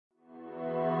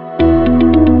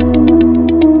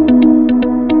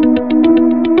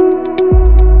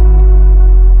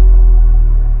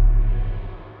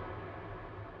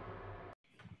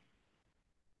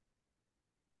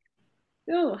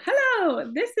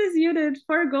is Judith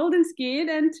for Golden Skate,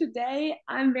 and today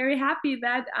I'm very happy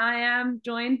that I am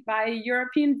joined by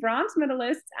European bronze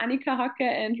medalists Annika Hocke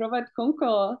and Robert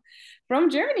Kunkel from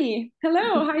Germany.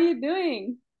 Hello, how are you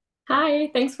doing?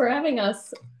 Hi, thanks for having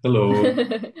us. Hello.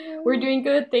 We're doing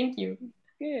good, thank you.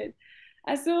 Good.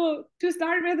 So to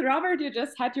start with, Robert, you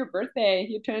just had your birthday.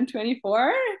 You turned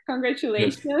 24. Yes,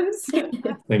 Congratulations.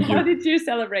 thank How you. did you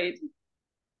celebrate?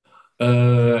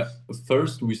 Uh,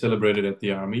 First, we celebrated at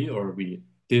the army, or we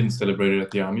didn't celebrate it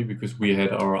at the army because we had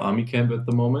our army camp at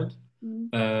the moment. Mm.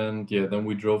 And yeah, then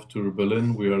we drove to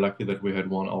Berlin. We are lucky that we had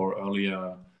 1 hour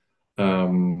earlier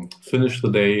finished the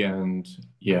day, and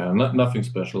yeah, nothing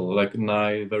special. Like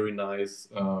very nice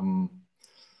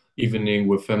evening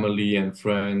with family and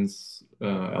friends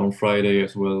on Friday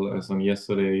as well as on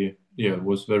yesterday. Yeah, it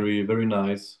was very, very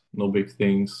nice. No big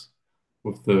things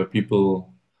with the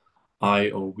people I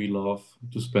or we love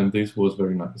to spend this was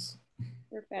very nice.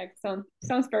 Perfect.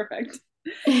 Sounds perfect.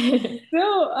 So,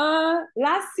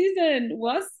 last season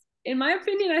was, in my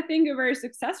opinion, I think a very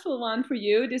successful one for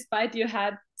you, despite you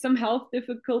had some health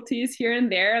difficulties here and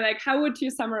there. Like, how would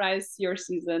you summarize your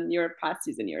season, your past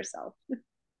season yourself?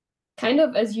 Kind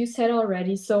of as you said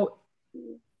already. So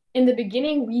in the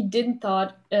beginning, we didn't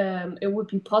thought it would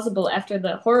be possible after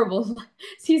the horrible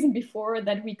season before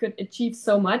that we could achieve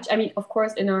so much. I mean, of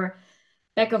course, in our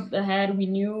back of the head, we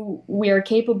knew we are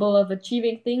capable of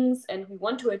achieving things and we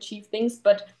want to achieve things,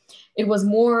 but it was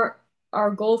more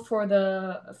our goal for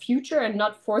the future and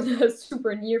not for the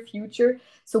super near future.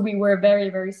 So we were very,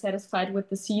 very satisfied with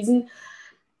the season.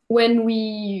 When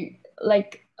we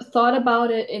like thought about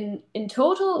it in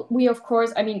total, we of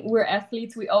course, I mean, we're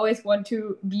athletes, we always want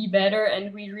to be better,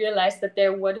 and we realized that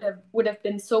there would have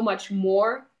been so much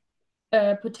more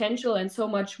potential and so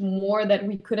much more that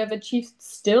we could have achieved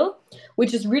still,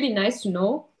 which is really nice to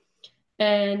know.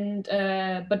 And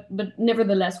but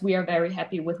nevertheless, we are very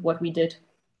happy with what we did.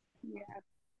 Yeah,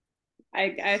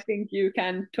 I think you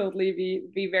can totally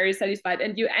be very satisfied.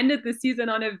 And you ended the season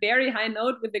on a very high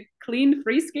note with a clean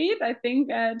free skate, I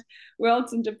think, at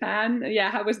Worlds in Japan.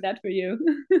 Yeah, how was that for you?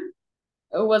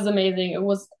 It was amazing. It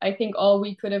was, I think, all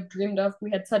we could have dreamed of.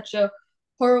 We had such a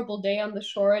horrible day on the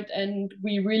short, and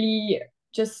we really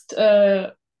just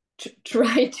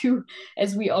try to,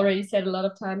 as we already said a lot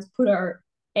of times, put our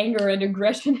anger and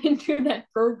aggression into that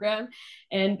program,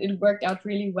 and it worked out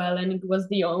really well. And it was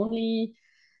the only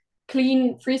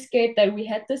clean free skate that we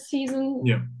had this season,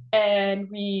 Yeah. and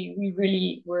we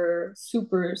really were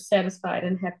super satisfied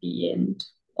and happy, and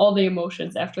all the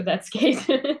emotions after that skate.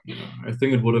 Yeah, I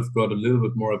think it would have got a little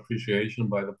bit more appreciation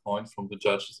by the points from the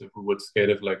judges if we would skate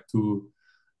it like two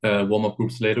warm-up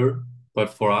groups later. But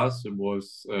for us, it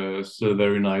was still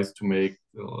very nice to make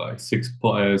like six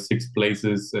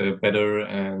places better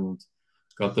and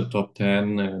got the top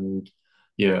 10. And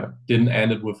yeah, didn't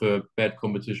end it with a bad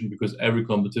competition because every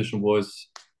competition was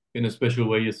in a special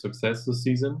way a success this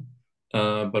season.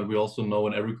 But we also know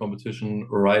in every competition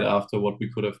right after what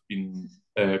we could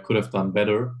have done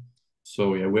better.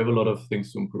 So yeah, we have a lot of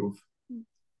things to improve.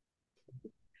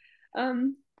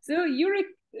 So you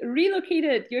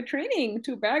relocated your training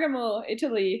to Bergamo,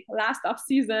 Italy, last off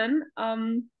season.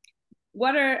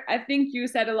 What are, I think you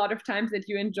said a lot of times that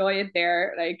you enjoy it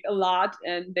there, like a lot,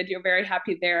 and that you're very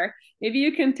happy there. Maybe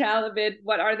you can tell a bit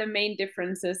what are the main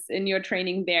differences in your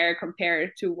training there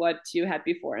compared to what you had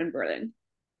before in Berlin?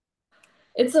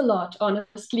 It's a lot,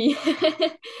 honestly.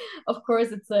 Of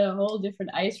course, it's a whole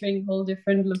different ice rink, whole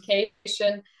different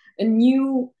location, a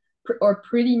new or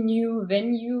pretty new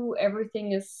venue.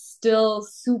 Everything is still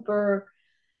super,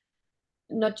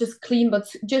 not just clean,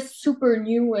 but just super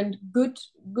new and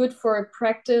good for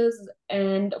practice.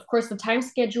 And of course, the time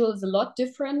schedule is a lot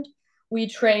different. We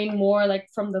train more like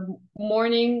from the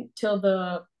morning till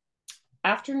the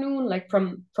afternoon, like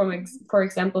for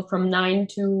example, from 9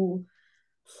 to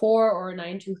 4 or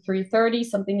 9 to 3:30,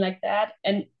 something like that.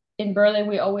 And in Berlin,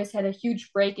 we always had a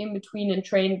huge break in between and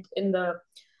trained in the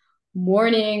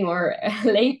morning or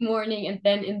late morning, and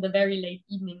then in the very late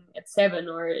evening at 7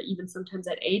 or even sometimes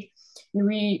at 8. And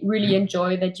we really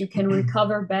enjoy that you can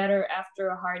recover better after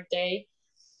a hard day.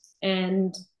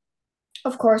 And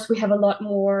of course, we have a lot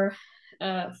more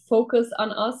focus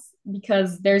on us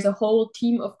because there's a whole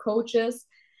team of coaches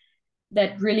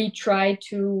that really try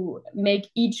to make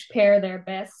each pair their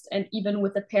best. And even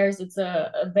with the pairs, it's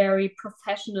a very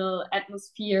professional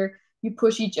atmosphere. You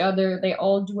push each other, they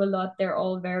all do a lot, they're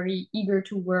all very eager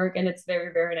to work, and it's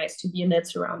very, very nice to be in that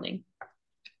surrounding.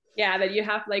 Yeah, that you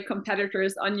have like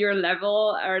competitors on your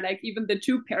level, or like even the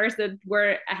two pairs that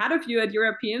were ahead of you at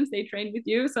Europeans, they trained with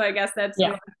you. So I guess that's a Yeah,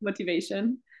 lot of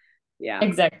motivation. Yeah.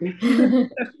 exactly.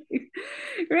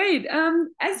 Great.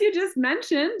 As you just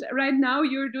mentioned, right now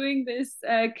you're doing this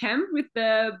camp with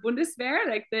the Bundeswehr,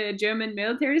 like the German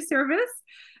military service.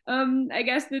 I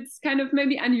guess it's kind of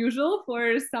maybe unusual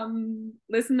for some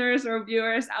listeners or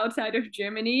viewers outside of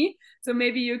Germany. So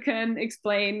maybe you can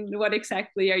explain what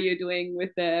exactly are you doing with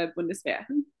the Bundeswehr?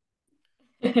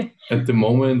 At the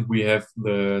moment, we have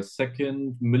the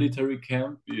second military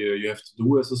camp you have to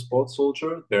do as a sports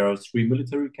soldier. There are 3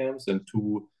 military camps and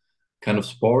 2 kind of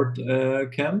sport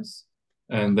camps.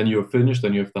 And then you're finished,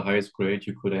 and you have the highest grade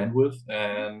you could end with.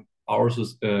 And ours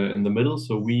is in the middle.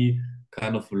 So we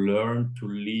kind of learn to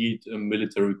lead a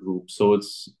military group. So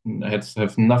it's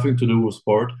have nothing to do with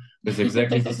sport. It's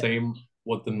exactly the same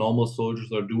what the normal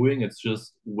soldiers are doing. It's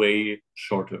just way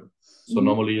shorter. So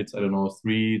normally it's, I don't know,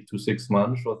 3 to 6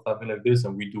 months or something like this,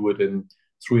 and we do it in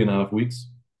 3.5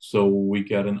 weeks. So we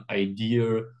get an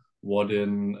idea what a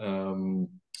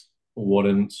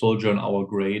soldier in our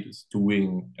grade is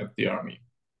doing at the army.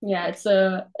 Yeah, it's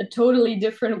a totally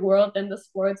different world than the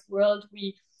sports world.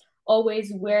 We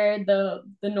always wear the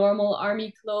normal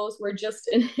army clothes. We're just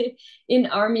in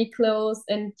army clothes,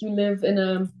 and you live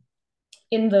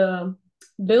in the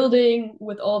building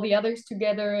with all the others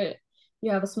together. You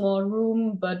have a small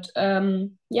room, but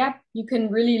yeah, you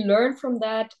can really learn from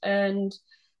that. And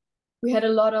we had a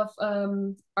lot of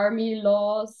army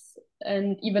laws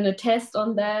and even a test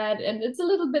on that. And it's a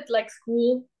little bit like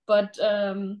school, but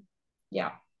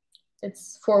yeah,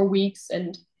 it's 4 weeks,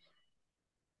 and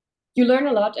you learn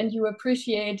a lot, and you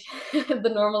appreciate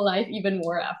the normal life even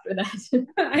more after that.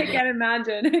 I can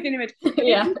imagine. I can imagine.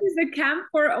 Yeah. This is a camp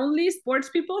for only sports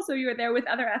people, so you're there with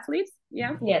other athletes.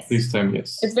 Yeah. Yes. This time,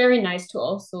 yes. It's very nice to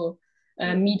also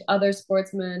meet other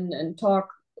sportsmen and talk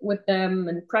with them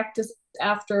and practice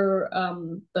after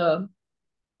the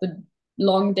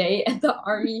long day at the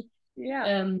army.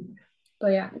 Yeah.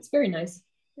 But yeah, it's very nice.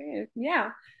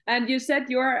 Yeah. And you said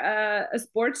you're a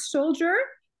sports soldier.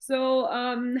 So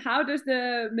how does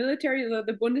the military,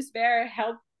 the Bundeswehr,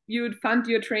 help you fund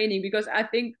your training? Because I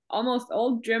think almost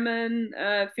all German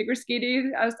figure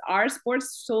skaters are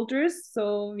sports soldiers.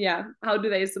 So yeah, how do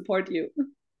they support you?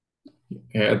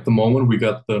 At the moment, we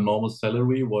got the normal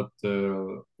salary, what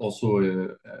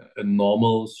also a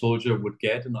normal soldier would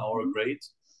get in our grade.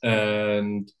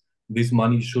 And this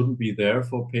money shouldn't be there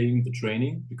for paying the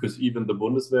training, because even the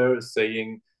Bundeswehr is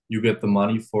saying you get the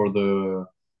money for the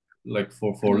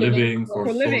for living, for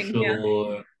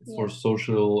social, for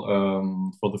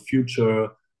social, for the future,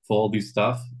 for all these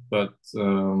stuff. But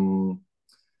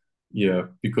yeah,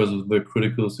 because of the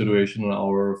critical situation in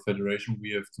our federation,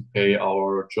 we have to pay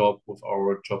our job with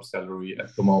our job salary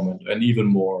at the moment, and even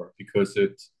more, because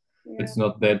it's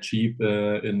not that cheap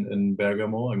in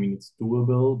Bergamo. I mean, it's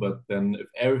doable, but then if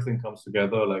everything comes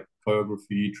together, like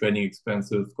choreography, training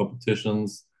expensive,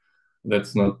 competitions,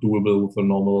 that's not doable with a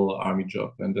normal army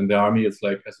job. And in the army, it's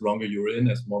like as longer you're in,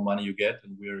 as more money you get,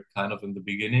 and we're kind of in the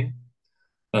beginning.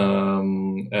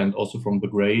 And also from the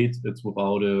grade, it's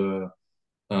without a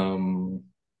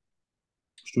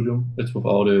studium. It's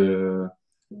without a.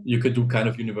 You could do kind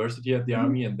of university at the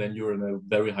army, and then you're in a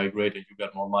very high grade, and you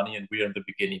got more money. And we're in the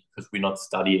beginning because we're not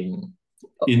studying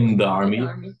in the army.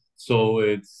 So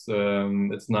it's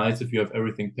nice if you have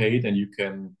everything paid and you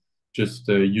can just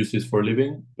use this for a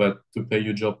living, but to pay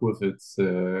your job with, it's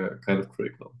kind of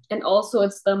critical. And also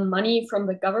it's the money from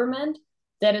the government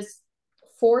that is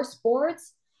for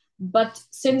sports, but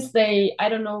since they, I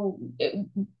don't know,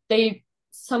 they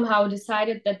somehow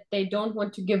decided that they don't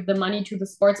want to give the money to the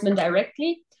sportsmen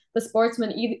directly. The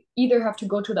sportsmen either have to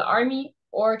go to the army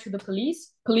or to the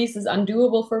police. Police is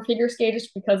undoable for figure skaters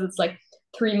because it's like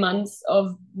 3 months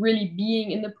of really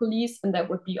being in the police, and that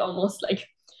would be almost like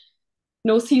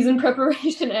no season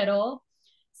preparation at all.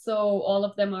 So all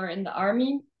of them are in the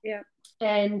army. Yeah.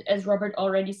 And as Robert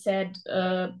already said,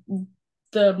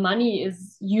 the money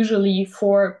is usually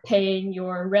for paying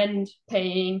your rent,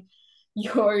 paying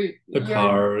your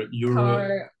car,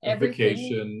 a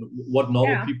vacation, what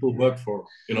normal people work for,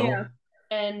 you know. Yeah.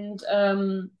 And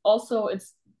also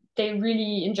they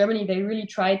really, in Germany, they really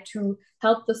try to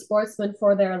help the sportsmen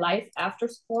for their life after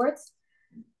sports.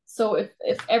 So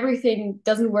if everything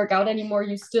doesn't work out anymore,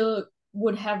 you still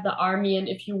would have the army, and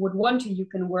if you would want to, you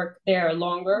can work there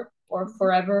longer or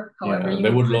forever, however you they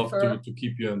would prefer. love to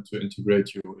keep you and to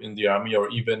integrate you in the army, or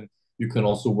even you can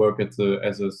also work as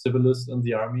a civilist in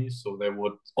the army. So they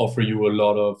would offer you a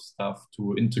lot of stuff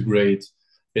to integrate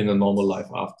in a normal life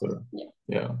after.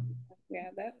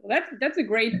 That's a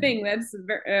great thing. That's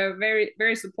very,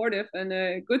 very supportive and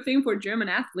a good thing for German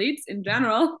athletes in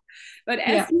general. But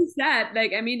as you said,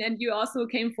 like, I mean, and you also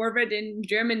came forward in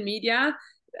German media,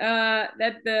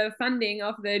 that the funding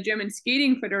of the German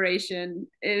Skating Federation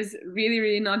is really,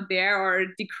 really not there or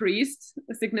decreased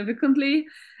significantly,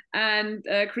 and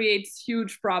creates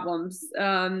huge problems.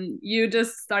 You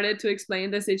just started to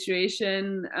explain the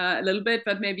situation a little bit,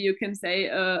 but maybe you can say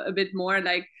a bit more,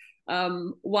 like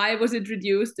why was it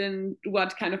reduced and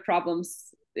what kind of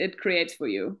problems it creates for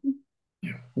you?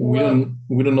 Yeah. We don't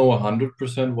know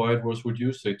 100% why it was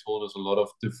reduced. They told us a lot of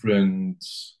different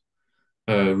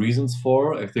reasons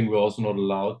for. I think we're also not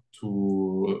allowed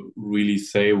to really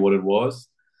say what it was.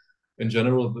 In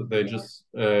general, they just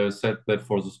said that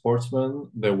for the sportsmen,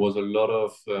 there was a lot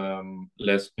of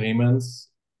less payments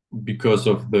because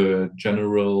of the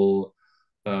general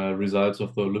results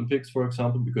of the Olympics, for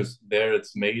example, because there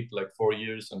it's made like 4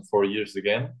 years and 4 years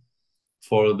again.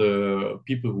 For the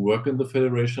people who work in the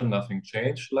federation, nothing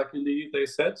changed, luckily, they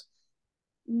said.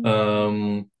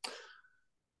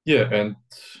 Yeah, and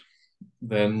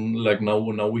then like now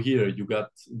we're here. You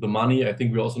got the money. I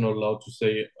think we're also not allowed to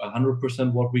say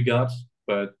 100% what we got,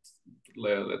 but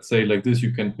let's say like this: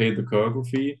 you can pay the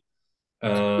choreography,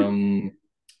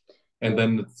 and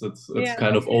then it's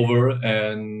kind of over.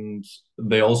 And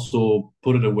they also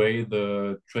put it away,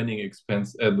 the training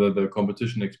expense, the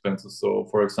competition expenses. So,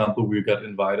 for example, we got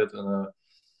invited in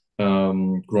a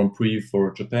Grand Prix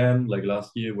for Japan like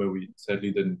last year, where we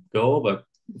sadly didn't go, but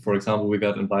for example, we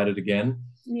got invited again.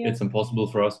 It's impossible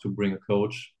for us to bring a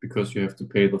coach because you have to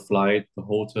pay the flight, the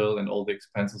hotel, and all the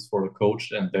expenses for the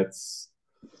coach, and that's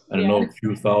I don't know, a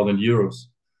few €1,000.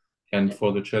 And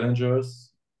for the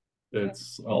challengers,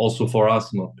 it's also for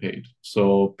us not paid.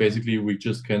 So basically, we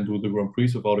just can do the Grand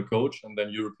Prix without a coach, and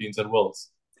then Europeans and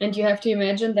Worlds. And you have to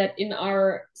imagine that in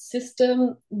our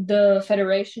system, the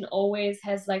federation always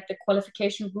has like the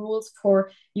qualification rules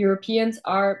for Europeans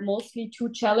are mostly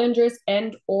 2 challengers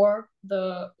and or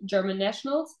the German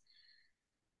nationals.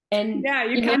 And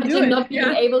you can't do it. Not being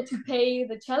able to pay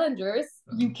the challengers,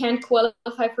 you can't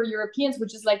qualify for Europeans,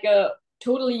 which is like a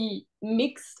totally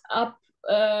mixed up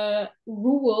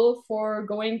rule for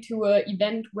going to an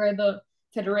event where the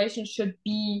federation should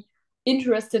be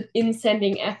interested in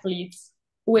sending athletes,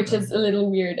 which is a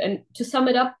little weird. And to sum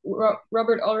it up,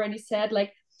 Robert already said,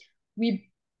 like, we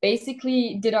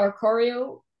basically did our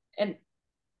choreo and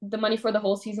the money for the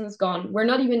whole season is gone. We're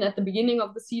not even at the beginning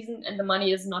of the season and the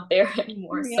money is not there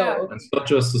anymore. So it's not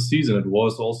just the season, it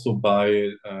was also by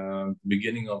the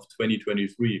beginning of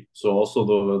 2023. So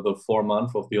also the 4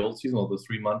 months of the old season or the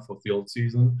 3 months of the old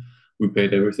season, we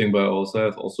paid everything by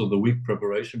ourselves. Also the week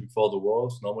preparation before the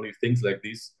Worlds, normally things like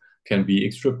this can be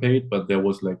extra paid, but there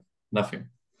was like nothing,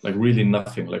 like really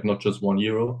nothing, like not just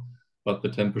 €1, but the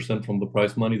 10% from the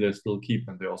prize money they still keep,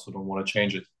 and they also don't want to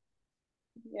change it.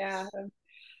 Yeah.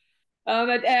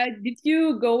 But did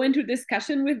you go into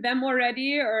discussion with them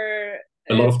already, or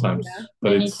a lot of times?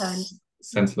 But many it's times.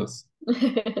 senseless.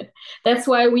 That's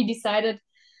why we decided,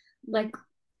 like,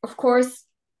 of course,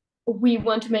 we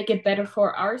want to make it better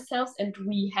for ourselves, and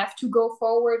we have to go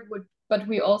forward with. But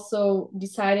we also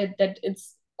decided that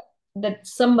that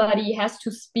somebody has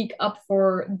to speak up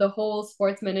for the whole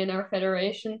sportsmen in our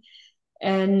federation,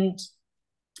 and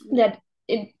that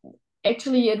it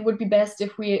would be best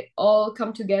if we all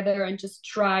come together and just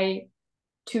try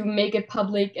to make it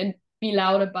public and be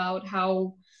loud about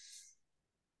how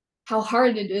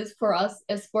hard it is for us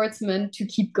as sportsmen to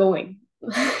keep going.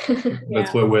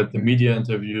 That's why we had the media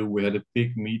interview. We had a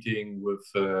big meeting with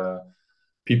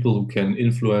people who can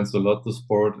influence a lot the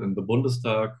sport in the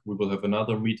Bundestag. We will have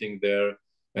another meeting there,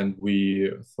 and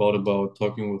we thought about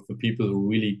talking with the people who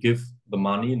really give the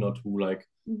money, not who like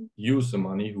use the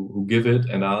money, who give it,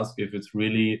 and ask if it's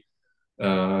really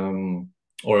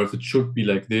or if it should be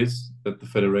like this, that the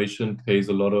federation pays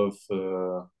a lot of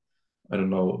I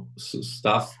don't know,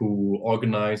 staff who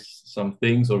organize some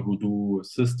things or who do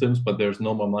systems, but there's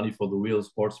no more money for the real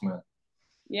sportsman.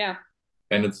 Yeah.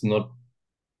 And it's not,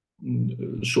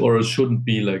 or it shouldn't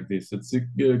be like this. It's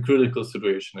a critical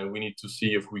situation, and we need to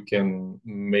see if we can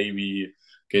maybe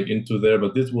get into there.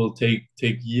 But this will take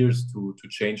years to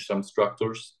change some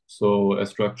structures. So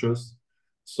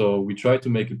we try to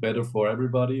make it better for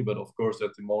everybody. But of course,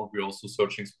 at the moment, we're also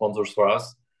searching sponsors for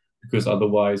us, because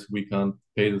otherwise we can't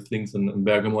pay the things in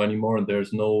Bergamo anymore, and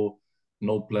there's no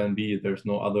plan B. There's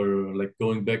no other, like,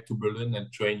 going back to Berlin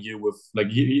and train here with, like,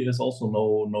 he is also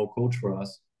no coach for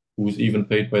us who's even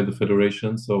paid by the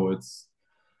federation, so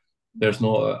there's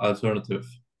no alternative.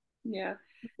 Yeah.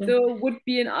 So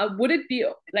would it be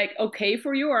like okay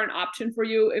for you or an option for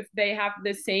you if they have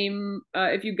the same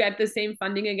if you get the same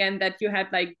funding again that you had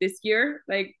like this year,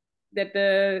 like that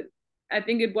I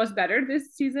think it was better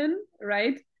this season,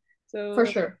 right? So For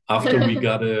sure. After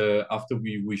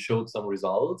we showed some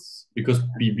results, because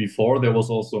before there was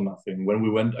also nothing. When we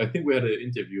went, I think we had an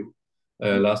interview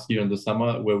last year in the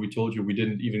summer where we told you we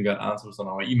didn't even get answers on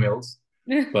our emails.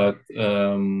 But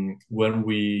when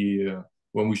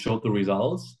we showed the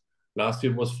results, last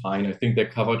year was fine. I think they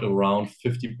covered around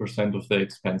 50% of their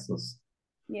expenses.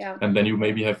 Yeah. And then you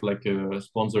maybe have like a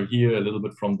sponsor here, a little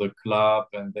bit from the club,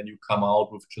 and then you come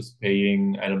out with just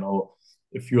paying, I don't know,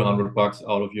 a few $100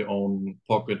 out of your own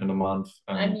pocket in a month.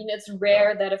 And, I mean, it's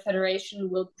rare that a federation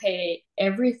will pay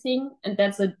everything, and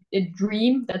that's a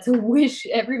dream. That's a wish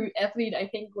every athlete, I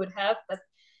think, would have,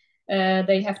 that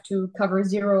they have to cover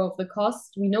zero of the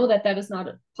cost. We know that that is not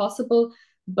possible,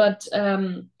 but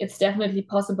it's definitely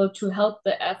possible to help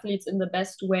the athletes in the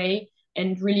best way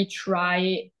and really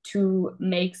try to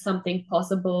make something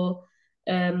possible.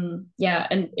 Yeah,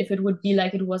 and if it would be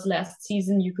like it was last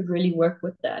season, you could really work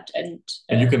with that, and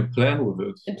you can plan with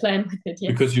it. And plan with it,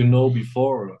 yes. Because you know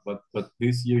before, but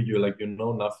this year you're like, you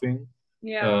know nothing.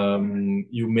 Yeah.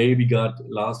 You maybe got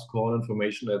last call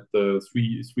information at the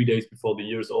three days before the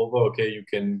year is over. Okay, you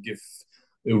can give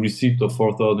a receipt of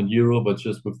 €4,000, but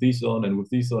just with this on and with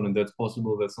this on, and that's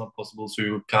possible, that's not possible. So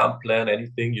you can't plan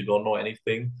anything, you don't know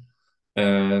anything.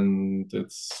 And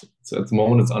it's at the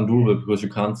moment it's undoable because you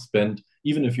can't spend,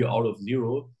 even if you're out of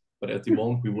zero, but at the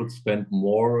moment we would spend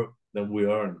more than we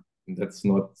earn. And that's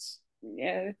not,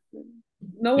 Yeah,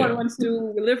 no one wants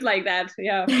to live like that.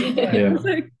 Yeah.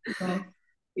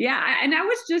 Yeah, and I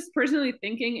was just personally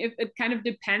thinking if it kind of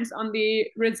depends on the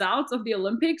results of the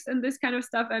Olympics and this kind of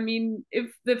stuff. I mean,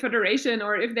 if the federation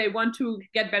or if they want to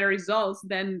get better results,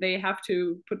 then they have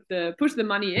to push the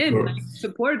money in, like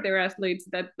support their athletes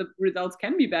that the results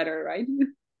can be better, right?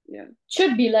 Yeah,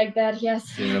 should be like that,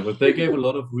 yes. Yeah, but they gave a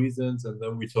lot of reasons, and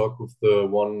then we talked with the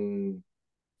one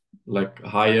like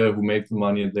higher who makes the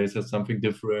money, and they said something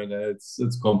different, and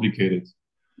it's complicated.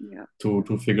 Yeah.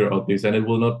 To figure out this, and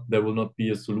there will not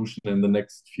be a solution in the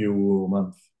next few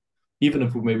months, even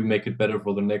if we maybe make it better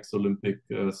for the next Olympic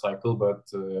cycle. But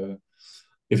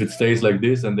if it stays like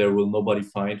this and there will nobody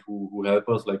find who help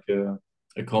us, like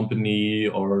a company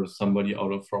or somebody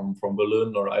out of from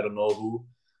Berlin or I don't know who,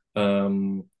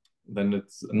 then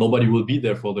it's nobody will be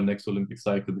there for the next Olympic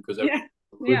cycle because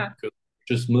because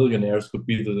just millionaires could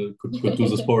do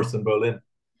the sports in Berlin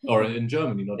or in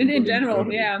Germany, not in Berlin, general.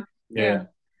 Germany. Yeah.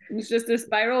 It's just a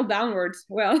spiral downwards.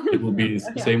 Well, it will be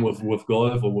same with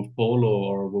golf or with polo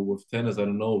or with tennis. I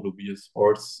don't know. It will be a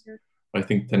sports. I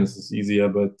think tennis is easier,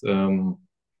 but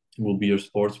it will be a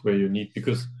sports where you need,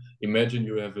 because imagine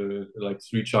you have like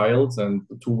 3 childs and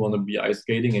 2 want to be ice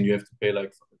skating and you have to pay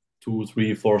like 2,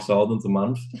 3, 4,000 a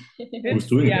month. Who's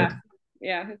doing that?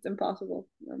 Yeah, it's impossible.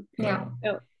 Yeah.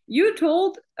 You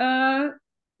told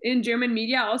in German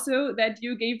media also that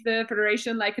you gave the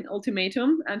federation like an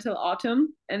ultimatum until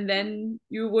autumn, and then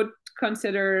you would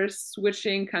consider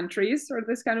switching countries or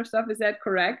this kind of stuff. Is that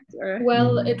correct? Or?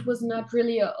 Well, it was not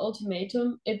really an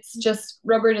ultimatum. It's just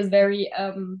Robert is very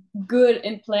good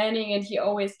in planning, and he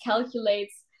always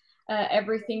calculates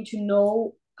everything to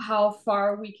know how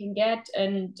far we can get,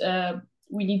 and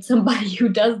we need somebody who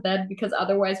does that, because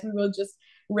otherwise we will just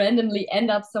randomly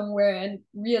end up somewhere and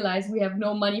realize we have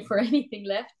no money for anything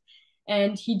left.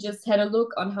 And he just had a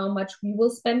look on how much we will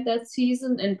spend that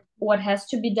season and what has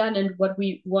to be done and what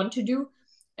we want to do,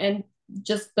 and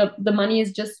just the money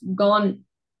is just gone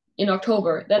in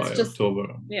October. That's by just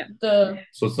October. Yeah.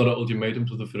 So it's not an ultimatum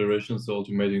to the federation, it's an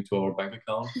ultimatum to our bank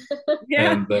account.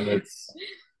 Yeah. And then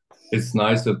it's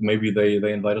nice that maybe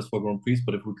they invite us for Grand Prix,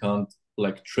 but if we can't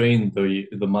like train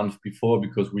the month before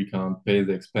because we can't pay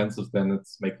the expenses, then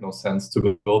it's make no sense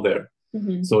to go there.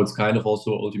 Mm-hmm. So it's kind of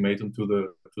also ultimatum to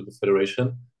the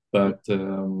federation. But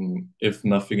if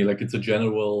nothing, like it's a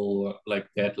general like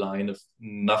deadline, if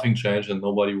nothing changed and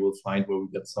nobody will find where we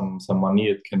get some money,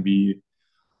 it can be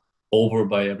over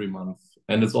by every month.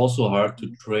 And it's also hard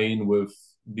to train with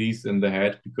these in the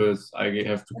head because I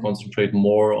have to concentrate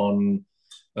more on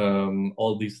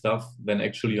all these stuff than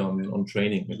actually on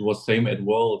training. It was same at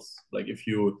Worlds. Like if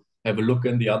you have a look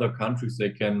in the other countries, they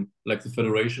can, like the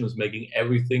federation is making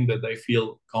everything that they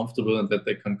feel comfortable and that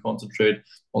they can concentrate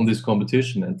on this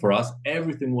competition. And for us,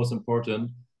 everything was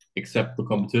important except the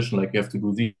competition. Like you have to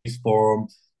do this form,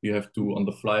 you have to on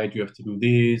the flight, you have to do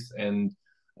this, and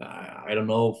I don't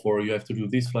know, you have to do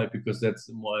this flight because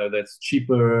that's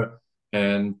cheaper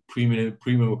and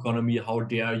premium economy. How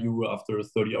dare you after a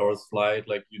 30 hours flight?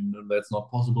 Like that's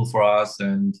not possible for us.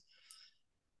 And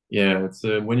yeah, it's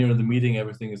when you're in the meeting,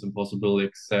 everything is impossible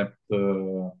except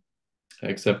the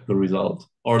result.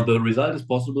 Or the result is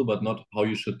possible, but not how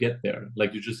you should get there.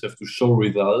 Like you just have to show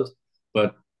result,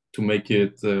 but to make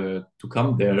it to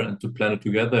come there and to plan it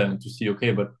together and to see,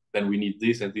 okay, but then we need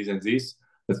this and this and this.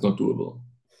 That's not doable.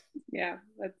 Yeah,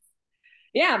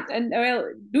 and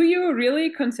well, do you really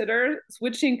consider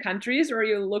switching countries, or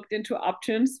you looked into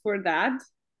options for that?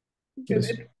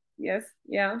 Yes. Yes,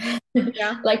 yeah,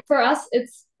 Like for us,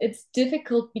 it's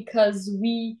difficult because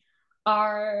we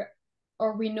are,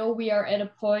 or we know we are at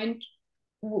a point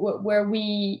where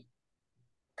we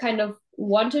kind of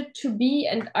wanted to be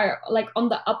and are like on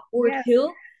the upward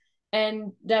hill,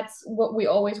 and that's what we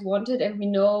always wanted, and we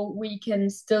know we can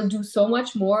still do so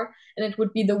much more, and it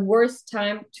would be the worst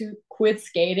time to quit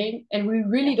skating, and we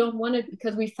really don't want it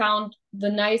because we found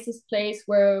the nicest place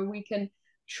where we can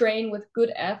train with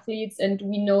good athletes, and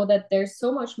we know that there's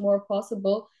so much more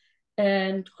possible,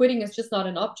 and quitting is just not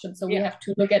an option, so we have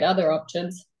to look at other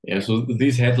options. Yeah, so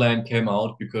this headline came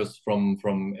out because from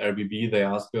RBB they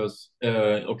asked us,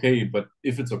 okay, but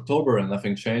if it's October and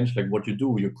nothing changed, like what you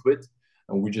do, you quit?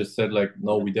 And we just said like,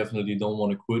 no, we definitely don't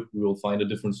want to quit. We will find a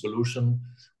different solution.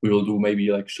 We will do maybe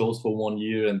like shows for 1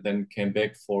 year and then came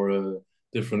back for a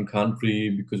different country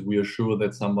because we are sure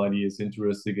that somebody is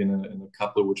interested in a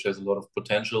couple which has a lot of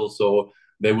potential. So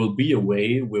there will be a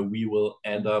way where we will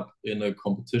end up in a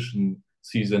competition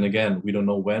season again. We don't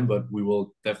know when, but we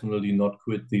will definitely not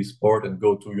quit the sport and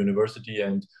go to university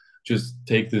and just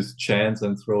take this chance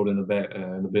and throw it in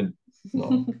the bin.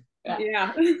 No.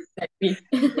 Yeah.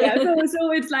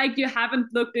 So it's like you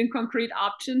haven't looked in concrete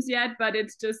options yet, but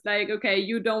it's just like, okay,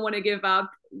 you don't want to give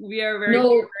up. We are very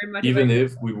much even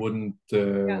if we wouldn't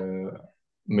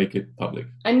make it public.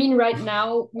 I mean, right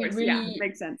now we really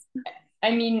makes sense.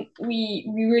 I mean,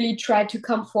 we really try to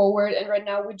come forward, and right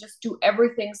now we just do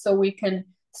everything so we can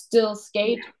still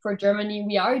skate for Germany.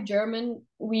 We are German.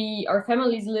 Our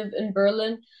families live in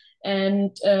Berlin,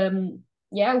 and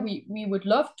we would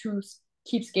love to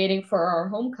keep skating for our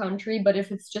home country, but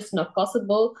if it's just not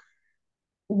possible,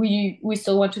 we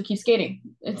still want to keep skating.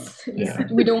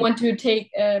 We don't want to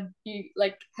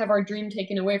have our dream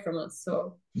taken away from us.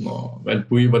 So no,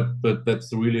 but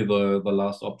that's really the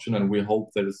last option, and we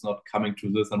hope that it's not coming to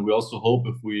this. And we also hope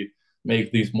if we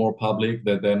make these more public,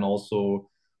 that then also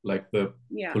like the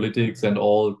politics and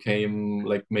all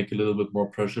make a little bit more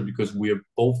pressure, because we are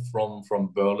both from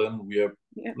Berlin. We are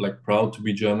like proud to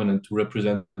be German and to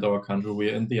represent our country. We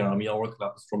are in the army. Our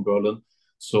club is from Berlin,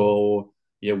 so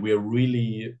yeah, we are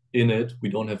really in it. We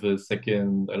don't have a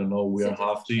second, I don't know, we are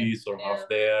half this or half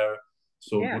there.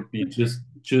 So it would be just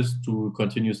to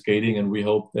continue skating, and we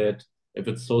hope that if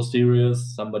it's so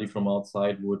serious, somebody from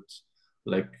outside would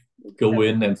like go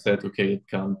in and said, okay, it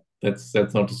can't. That's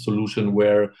not a solution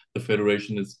where the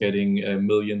federation is getting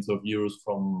millions of euros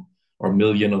from, or €1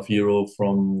 million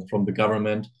from the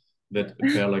government, that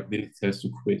a pair like this has to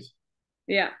quit.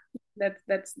 Yeah,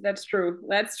 that's true.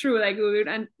 That's true. Like,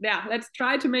 and let's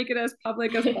try to make it as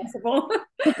public as possible.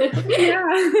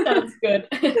 Sounds good.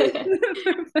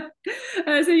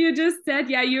 So you just said,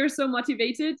 you're so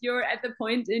motivated. You're at the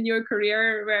point in your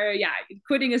career where,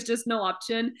 quitting is just no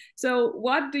option. So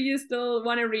what do you still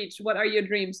want to reach? What are your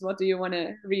dreams? What do you want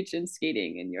to reach in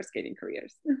skating, in your skating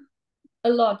careers? A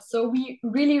lot. So we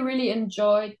really, really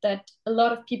enjoyed that. A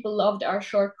lot of people loved our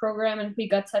short program, and we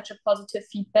got such a positive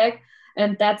feedback.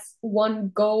 And that's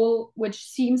one goal, which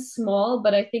seems small,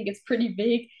 but I think it's pretty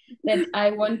big, that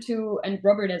I want to, and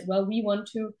Robert as well, we want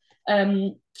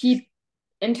to keep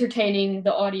entertaining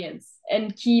the audience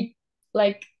and keep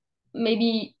like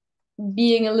maybe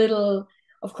being a little,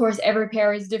 of course, every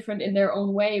pair is different in their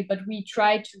own way, but we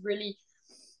try to really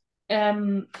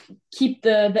keep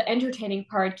the entertaining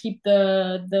part, keep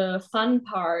the fun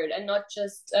part, and not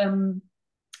just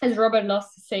as Robert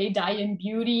loves to say, die in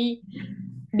beauty,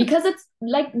 because it's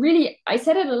like, really, I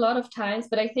said it a lot of times,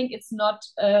 but I think it's not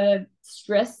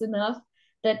stressed enough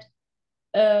that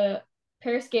a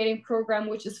pair skating program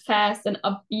which is fast and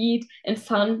upbeat and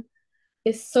fun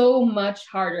is so much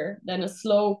harder than a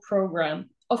slow program.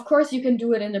 Of course, you can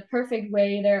do it in a perfect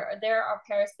way. There are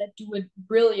pairs that do it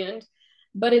brilliant,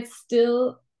 but it's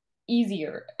still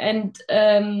easier. And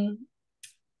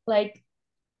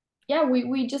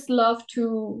we just love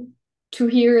to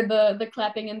hear the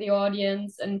clapping in the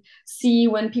audience and see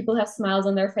when people have smiles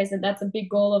on their face. And that's a big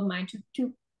goal of mine,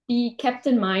 to be kept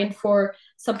in mind for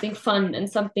something fun and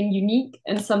something unique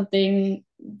and something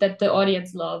that the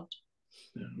audience loved.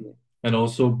 Yeah. And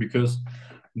also because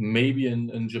maybe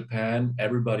in Japan,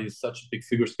 everybody is such a big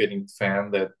figure skating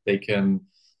fan that they can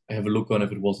have a look on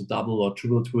if it was a double or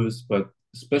triple twist. But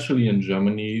especially in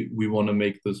Germany, we want to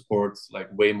make the sports like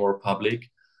way more public.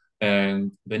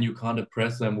 And then you can't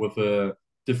impress them with a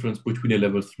difference between a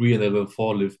level 3 and a level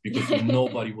 4 lift, because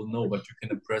nobody will know, but you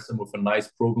can impress them with a nice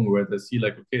program where they see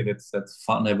like, okay, that's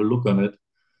fun, have a look on it.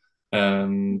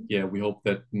 And yeah, we hope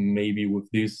that maybe with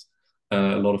this,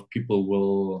 a lot of people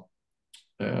will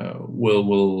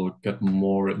get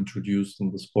more introduced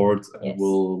in the sport and Yes.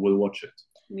 will watch it.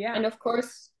 Yeah. And of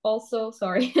course, also,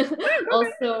 sorry,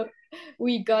 also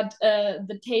we got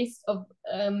the taste of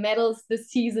medals this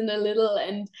season a little,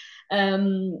 and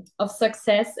of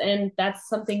success, and that's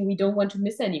something we don't want to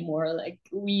miss anymore. Like,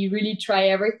 we really try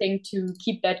everything to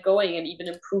keep that going and even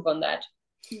improve on that.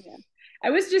 Yeah. I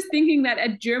was just thinking that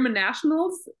at German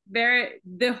nationals,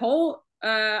 the whole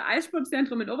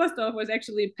Eissportzentrum in Oberstdorf was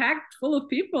actually packed full of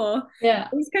people. Yeah.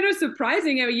 It was kind of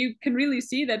surprising. I mean, you can really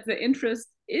see that the interest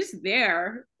is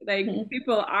there. Like,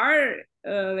 people are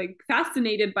like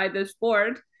fascinated by the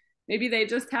sport. Maybe they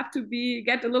just have to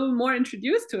get a little more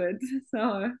introduced to it.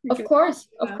 So of course,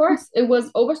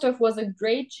 Oberstdorf was a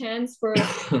great chance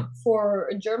for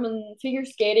German figure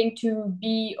skating to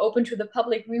be open to the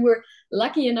public. We were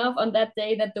lucky enough on that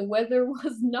day that the weather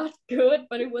was not good,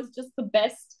 but it was just the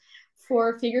best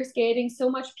for figure skating. So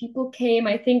much people came.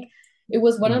 I think it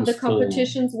was one of the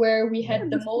competitions where we had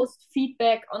the most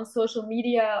feedback on social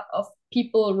media of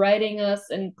people writing us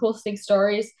and posting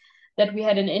stories that we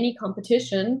had in any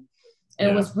competition. And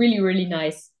it was really, really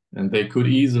nice. And they could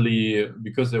easily,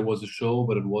 because there was a show,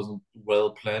 but it wasn't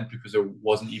well planned, because there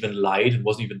wasn't even light, it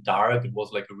wasn't even dark, it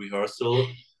was like a rehearsal.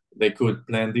 They could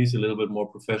plan this a little bit more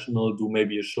professional, do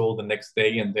maybe a show the next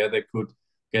day, and there they could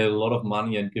get a lot of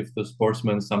money and give the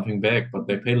sportsmen something back. But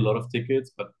they paid a lot of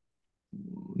tickets, but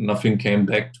nothing came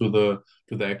back to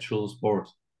the actual sport.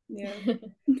 Yeah.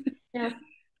 Yeah.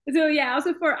 So yeah,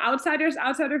 also for outsiders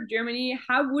outside of Germany,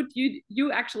 how would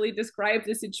you actually describe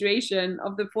the situation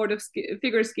of the sport of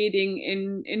figure skating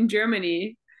in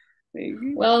Germany?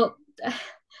 Well,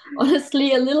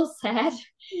 honestly, a little sad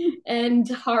and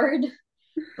hard,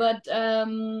 but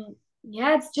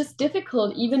yeah, it's just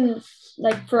difficult. Even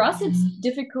like for us, it's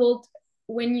difficult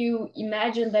when you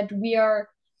imagine that we are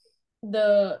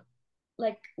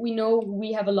we know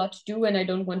we have a lot to do, and I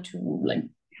don't want to like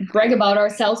brag about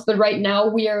ourselves, but right now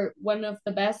we are one of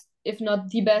the best, if not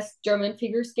the best, German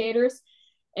figure skaters,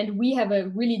 and we have a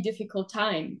really difficult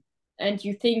time. And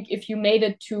you think if you made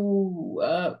it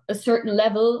to a certain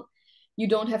level, you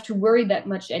don't have to worry that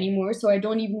much anymore. So I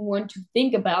don't even want to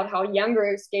think about how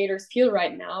younger skaters feel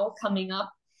right now coming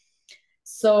up.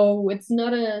 So it's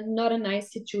not a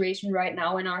nice situation right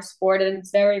now in our sport, and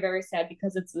it's very, very sad,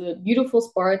 because it's a beautiful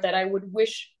sport that I would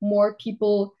wish more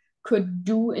people could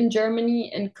do in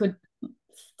Germany and could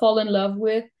fall in love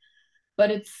with. But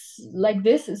it's like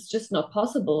this is just not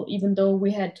possible, even though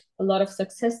we had a lot of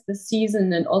success this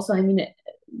season. And also, I mean,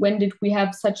 when did we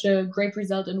have such a great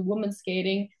result in women's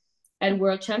skating at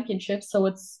World Championships? So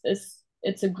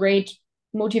it's a great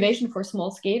motivation for small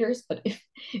skaters, but if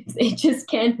they just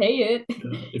can't pay it,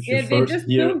 if you they just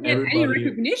don't get any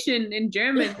recognition in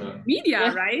German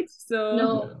media, right?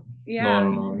 So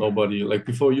no, nobody. Like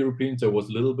before Europeans, there was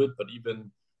a little bit, but even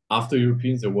after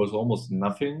Europeans, there was almost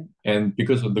nothing. And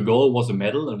because the goal was a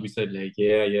medal, and we said like,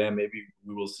 yeah, maybe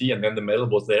we will see. And then the medal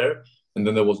was there, and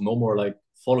then there was no more like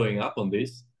following up on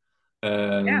this.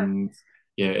 And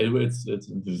it's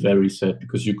very sad,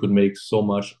 because you could make so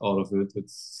much out of it.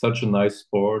 It's such a nice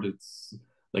sport. It's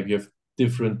like you have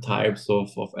different types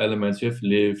of elements. You have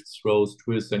lifts, throws,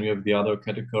 twists, and you have the other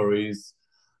categories.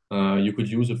 You could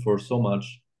use it for so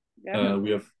much. We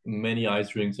have many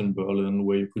ice rinks in Berlin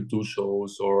where you could do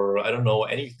shows, or I don't know,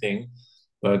 anything,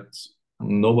 but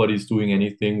nobody's doing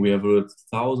anything. We have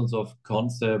thousands of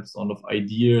concepts and of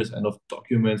ideas and of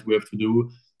documents we have to do,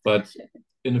 but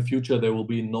in the future there will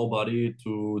be nobody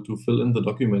to fill in the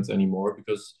documents anymore,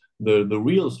 because the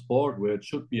real sport, where it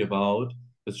should be about,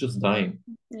 is just dying.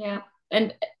 Yeah.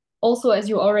 And also, as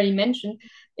you already mentioned,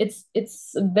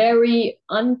 it's very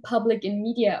unpublic in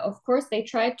media. Of course, they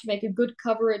tried to make a good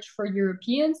coverage for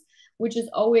Europeans, which is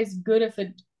always good if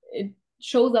it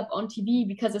shows up on TV,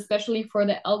 because especially for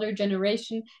the elder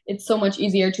generation, it's so much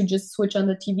easier to just switch on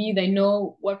the TV. They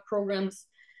know what programs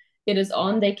it is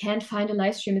on. They can't find a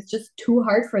live stream. It's just too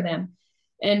hard for them.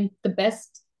 And the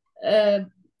best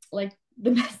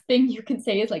thing you can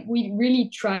say is like, we really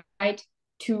tried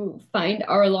to find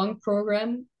our long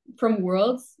program from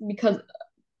Worlds, because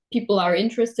people are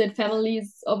interested.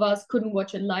 Families of us couldn't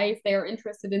watch it live. They are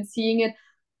interested in seeing it,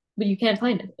 but you can't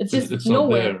find it. It's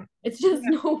nowhere. It's just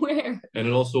nowhere. And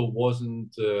it also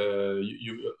wasn't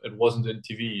it wasn't in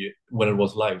TV when it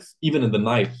was live, even in the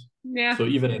night. Yeah. So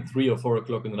even at 3 or 4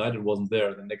 o'clock in the night, it wasn't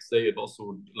there. The next day, it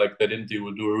also, like, they didn't do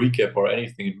a recap or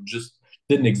anything. It just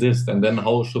didn't exist. And then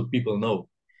how should people know?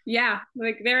 Yeah,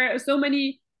 like there are so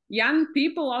many young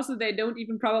people also, they don't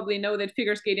even probably know that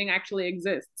figure skating actually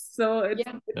exists. So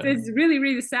it's really,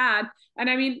 really sad. And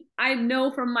I mean, I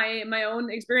know from my own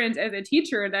experience as a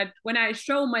teacher that when I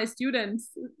show my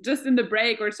students just in the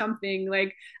break or something,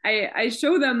 like I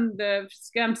show them the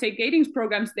skating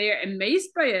programs, they are amazed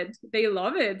by it. They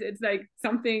love it. It's like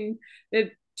something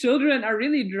that children are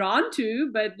really drawn to,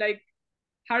 but like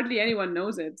hardly anyone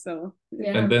knows it. So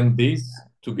and then these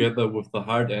together with the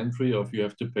hard entry of you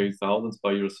have to pay thousands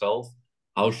by yourself,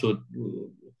 how should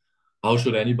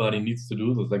anybody needs to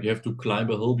do this? Like you have to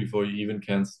climb a hill before you even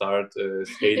can start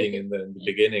skating in the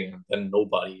beginning, and then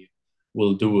nobody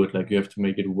will do it. Like you have to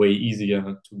make it way easier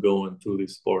to go into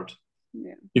this sport.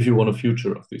 Yeah. If you want a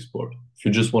future of this sport, if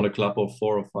you just want a club of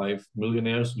 4 or 5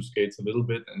 millionaires who skates a little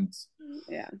bit, and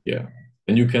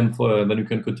then you can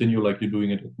continue like you're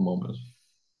doing it at the moment.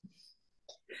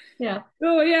 Yeah.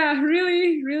 So yeah,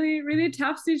 really, really, really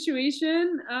tough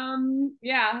situation.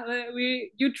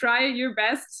 You try your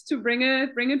best to bring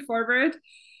it forward.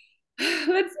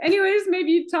 Let's anyways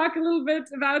maybe talk a little bit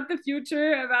about the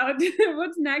future, about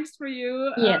what's next for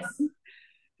you. Yes.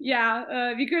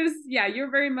 Because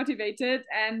you're very motivated,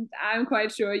 and I'm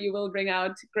quite sure you will bring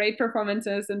out great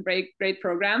performances and great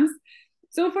programs.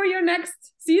 So for your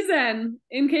next season,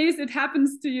 in case it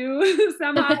happens to you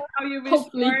somehow how you wish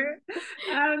for,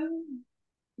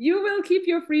 you will keep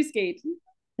your free skate.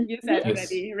 You said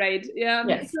already, right?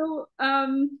 Yes. So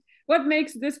what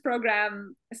makes this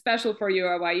program special for you,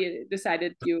 or why you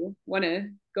decided you want to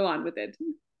go on with it?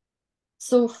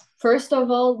 So first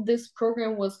of all, this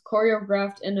program was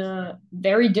choreographed in a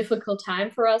very difficult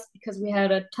time for us because we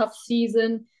had a tough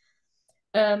season.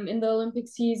 In the Olympic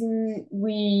season,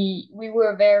 we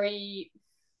were very,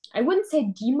 I wouldn't say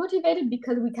demotivated,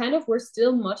 because we kind of were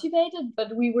still motivated,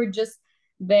 but we were just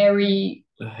very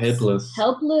helpless,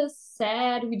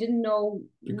 sad. We didn't know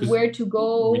where to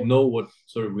go. We know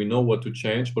what to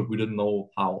change, but we didn't know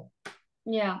how.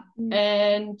 Yeah.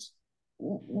 And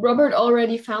Robert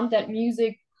already found that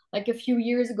music like a few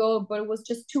years ago, but it was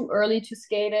just too early to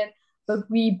skate it. But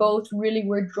we both really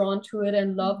were drawn to it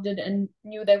and loved it, and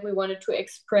knew that we wanted to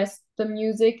express the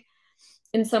music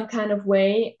in some kind of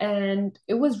way. And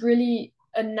it was really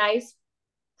a nice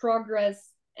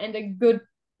progress and a good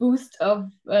boost of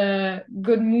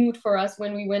good mood for us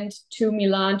when we went to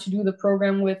Milan to do the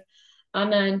program with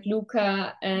Anna and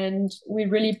Luca, and we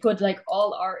really put like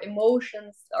all our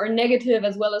emotions, our negative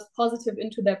as well as positive,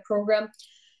 into that program.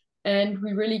 And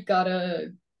we really got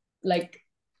it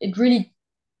really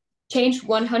changed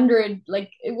 100, like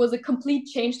it was a complete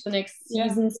change the next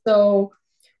season. So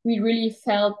we really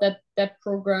felt that that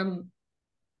program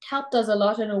helped us a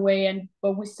lot in a way,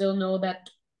 but we still know that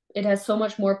it has so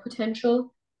much more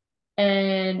potential,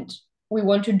 and we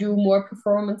want to do more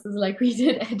performances like we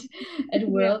did at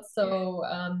World. So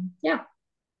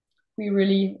we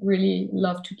really, really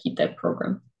love to keep that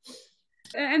program.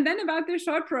 And then about the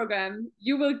short program,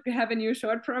 you will have a new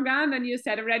short program, and you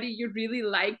said already you really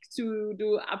like to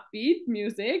do upbeat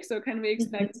music. So can we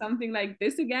expect something like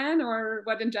this again, or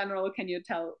what in general can you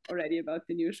tell already about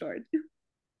the new short?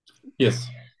 Yes.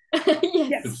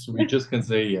 Yes. We just can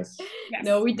say yes.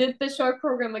 No, we did the short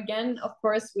program again, of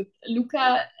course, with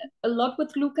Luca, a lot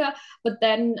with Luca, but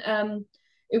then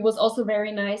it was also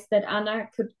very nice that Anna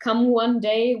could come one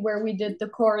day where we did the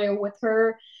choreo with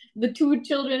her. The 2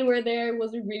 children were there. It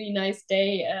was a really nice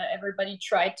day. Everybody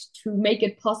tried to make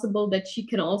it possible that she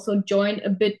can also join a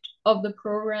bit of the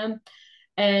program.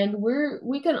 And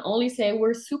we can only say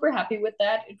we're super happy with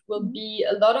that. It will be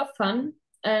a lot of fun.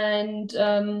 And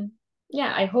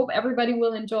I hope everybody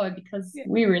will enjoy, because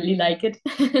we really like it.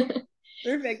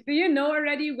 Perfect. Do you know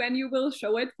already when you will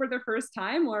show it for the first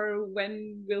time, or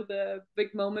when will the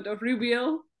big moment of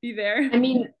reveal be there? I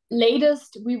mean,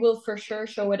 latest we will for sure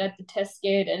show it at the test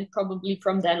gate, and probably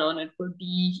from then on it will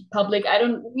be public.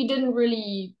 We didn't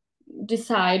really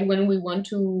decide when we want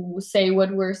to say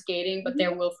what we're skating, but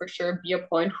there will for sure be a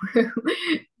point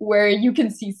where you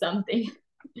can see something.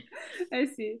 I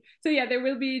see. So there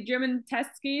will be German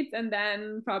test skates, and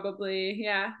then probably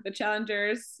the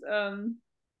challengers.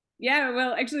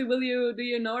 Well, actually, do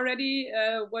you know already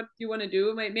what you want to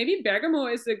do? Maybe Bergamo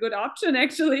is a good option,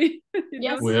 actually.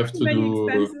 Yes. We have to do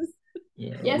expenses.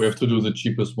 We have to do the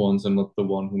cheapest ones and not the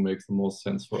one who makes the most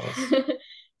sense for us.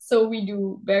 So we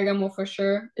do Bergamo for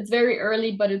sure. It's very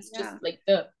early, but it's just like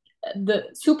the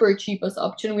super cheapest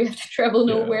option. We have to travel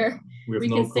nowhere. We have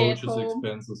no coaches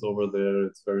expenses over there.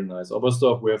 It's very nice. Other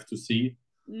stuff we have to see.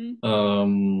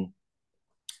 And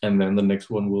then the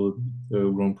next one will be the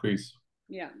Grand Prix.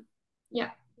 Yeah.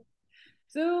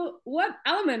 So what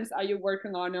elements are you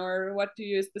working on, or what do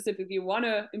you specifically want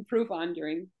to improve on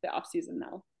during the off season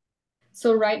now?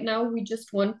 So right now we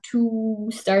just want to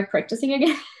start practicing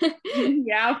again.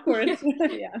 Yeah, of course.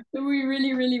 Yeah. We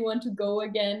really, really want to go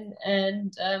again.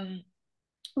 And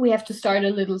we have to start a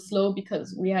little slow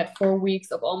because we had 4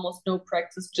 weeks of almost no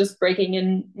practice, just breaking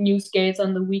in new skates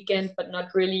on the weekend, but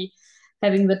not really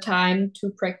having the time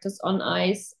to practice on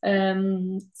ice.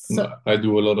 So I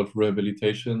do a lot of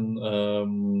rehabilitation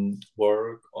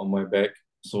work on my back.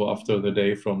 So after the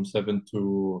day from 7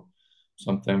 to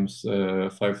sometimes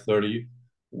 5:30,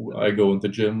 I go in the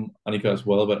gym. Annika as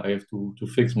well, but I have to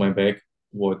fix my back.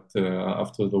 What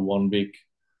after the 1 week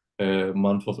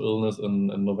month of illness in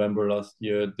November last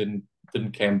year didn't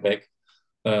came back,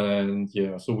 and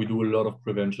yeah, so we do a lot of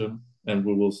prevention, and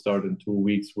we will start in 2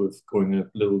 weeks with going a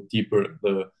little deeper in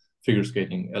the figure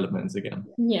skating elements again.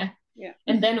 yeah. Yeah.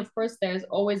 And then, of course, there's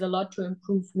always a lot to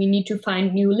improve. We need to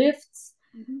find new lifts,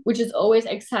 which is always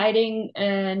exciting,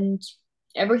 and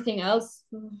everything else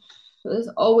is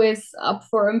always up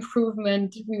for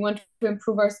improvement. We want to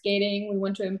improve our skating, we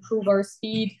want to improve our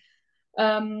speed,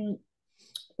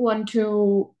 want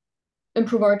to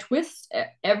improve our twist,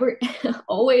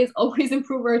 always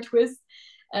improve our twist,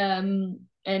 and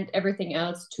everything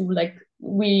else too. Like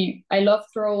I love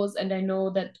throws, and I know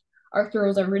that our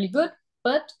throws are really good,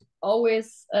 but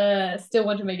always still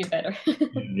want to make it better.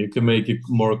 You can make a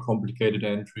more complicated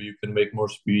entry, you can make more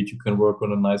speed, you can work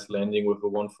on a nice landing with a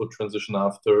 1 foot transition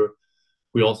after.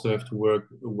 We also have to work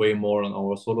way more on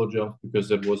our solo jump because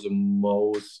that was the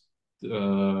most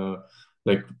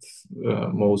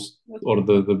or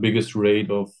the biggest rate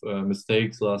of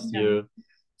mistakes last year.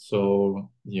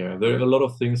 So yeah, there are a lot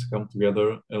of things come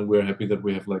together, and we're happy that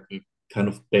we have like a kind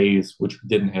of base which we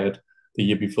didn't had the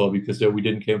year before, because we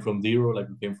didn't came from zero, like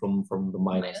we came from the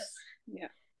minus. Yeah.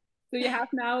 So you have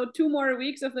now 2 more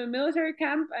weeks of the military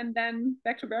camp and then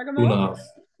back to Bergamo? 2.5.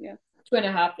 Yeah.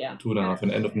 2.5, yeah. 2.5.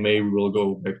 And end of May, we will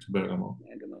go back to Bergamo.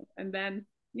 And then,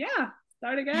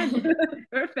 start again.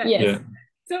 Perfect. Yes. Yeah.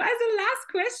 So as a last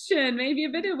question, maybe a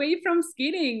bit away from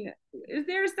skating, is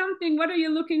there something, what are you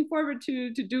looking forward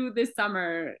to do this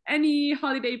summer? Any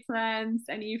holiday plans,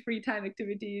 any free time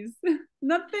activities?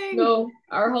 Nothing? No,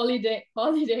 our holiday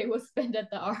was spent at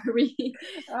the army.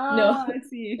 No. I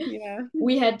see, yeah.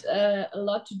 We had a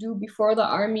lot to do before the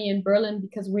army in Berlin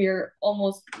because we're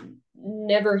almost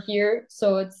never here.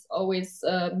 So it's always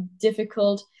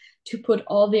difficult to put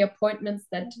all the appointments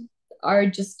that are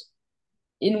just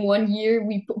in 1 year.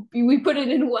 We put it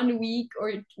in 1 week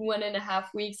or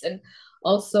 1.5 weeks. And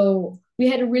also we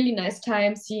had a really nice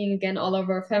time seeing again all of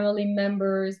our family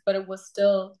members, but it was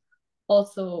still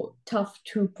also tough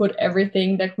to put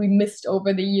everything that we missed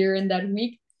over the year in that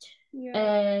week. Yeah.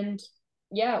 And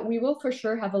yeah, we will for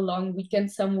sure have a long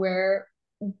weekend somewhere,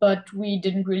 but we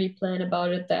didn't really plan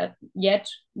about it that yet.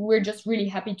 We're just really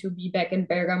happy to be back in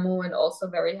Bergamo and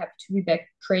also very happy to be back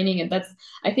training. And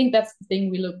I think that's the thing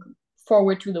we look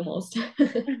forward to the most.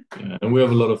 Yeah, and we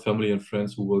have a lot of family and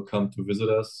friends who will come to visit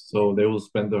us, so they will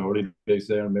spend their holidays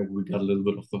there, and maybe we got a little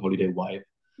bit of the holiday vibe.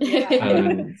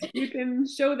 And you can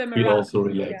show them around. Feel also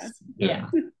relaxed. Yeah.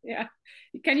 Yeah.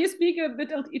 Can you speak a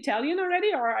bit of Italian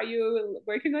already, or are you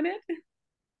working on it?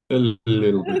 A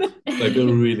little bit, like a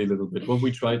really little bit. But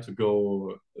we try to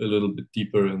go a little bit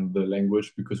deeper in the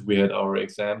language because we had our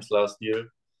exams last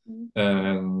year,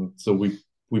 and so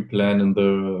we plan in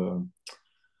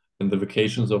the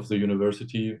vacations of the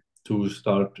university to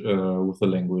start with the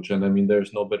language. And I mean,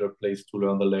 there's no better place to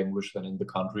learn the language than in the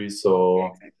country. So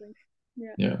exactly.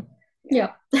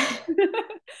 Yeah.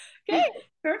 Okay,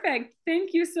 perfect.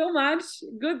 Thank you so much.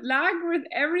 Good luck with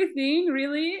everything,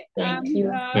 really. Thank you.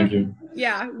 Thank you.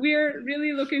 Yeah, we're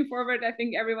really looking forward. I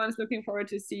think everyone's looking forward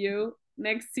to see you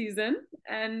next season.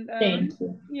 And thank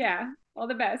you. Yeah, all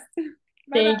the best.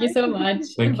 Thank you so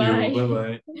much. Thank Bye. you.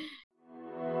 Bye-bye.